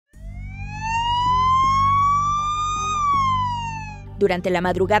Durante la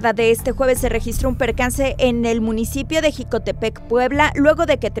madrugada de este jueves se registró un percance en el municipio de Xicotepec, Puebla, luego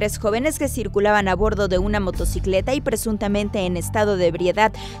de que 3 jóvenes que circulaban a bordo de una motocicleta y presuntamente en estado de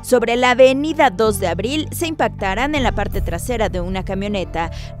ebriedad sobre la avenida 2 de Abril se impactaran en la parte trasera de una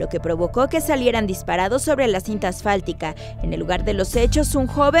camioneta, lo que provocó que salieran disparados sobre la cinta asfáltica. En el lugar de los hechos, un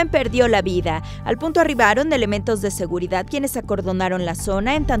joven perdió la vida. Al punto arribaron elementos de seguridad quienes acordonaron la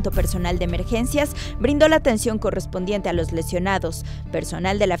zona, en tanto personal de emergencias brindó la atención correspondiente a los lesionados.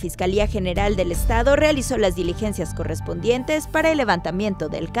 Personal de la Fiscalía General del Estado realizó las diligencias correspondientes para el levantamiento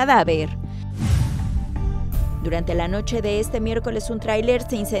del cadáver. Durante la noche de este miércoles, un tráiler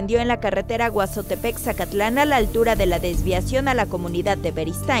se incendió en la carretera Ahuazotepec-Zacatlán a la altura de la desviación a la comunidad de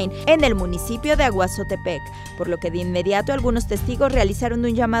Beristain, en el municipio de Ahuazotepec, por lo que de inmediato algunos testigos realizaron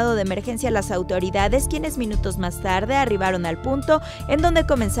un llamado de emergencia a las autoridades, quienes minutos más tarde arribaron al punto, en donde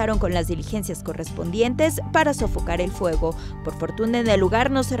comenzaron con las diligencias correspondientes para sofocar el fuego. Por fortuna, en el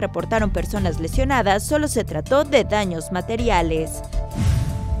lugar no se reportaron personas lesionadas, solo se trató de daños materiales.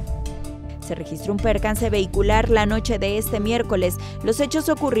 Se registró un percance vehicular la noche de este miércoles. Los hechos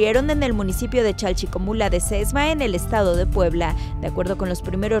ocurrieron en el municipio de Chalchicomula de Sesma, en el estado de Puebla. De acuerdo con los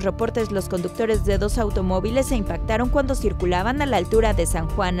primeros reportes, los conductores de 2 automóviles se impactaron cuando circulaban a la altura de San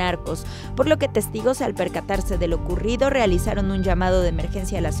Juan Arcos, por lo que testigos, al percatarse de lo ocurrido, realizaron un llamado de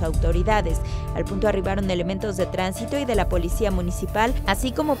emergencia a las autoridades. Al punto arribaron elementos de tránsito y de la policía municipal,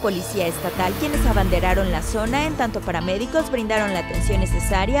 así como policía estatal, quienes abanderaron la zona, en tanto paramédicos brindaron la atención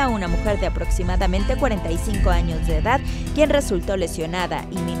necesaria a una mujer de aproximadamente 45 años de edad, quien resultó lesionada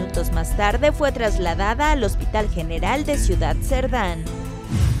y minutos más tarde fue trasladada al Hospital General de Ciudad Cerdán.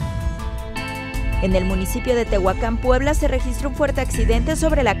 En el municipio de Tehuacán, Puebla, se registró un fuerte accidente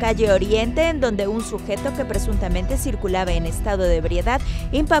sobre la calle Oriente, en donde un sujeto que presuntamente circulaba en estado de ebriedad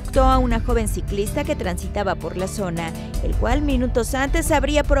impactó a una joven ciclista que transitaba por la zona, el cual minutos antes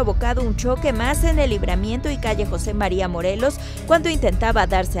habría provocado un choque más en el Libramiento y calle José María Morelos. Cuando intentaba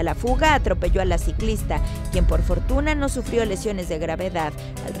darse a la fuga, atropelló a la ciclista, quien por fortuna no sufrió lesiones de gravedad.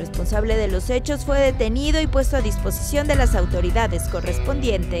 El responsable de los hechos fue detenido y puesto a disposición de las autoridades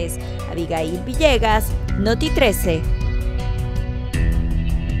correspondientes. Abigail Villegas, Noti 13.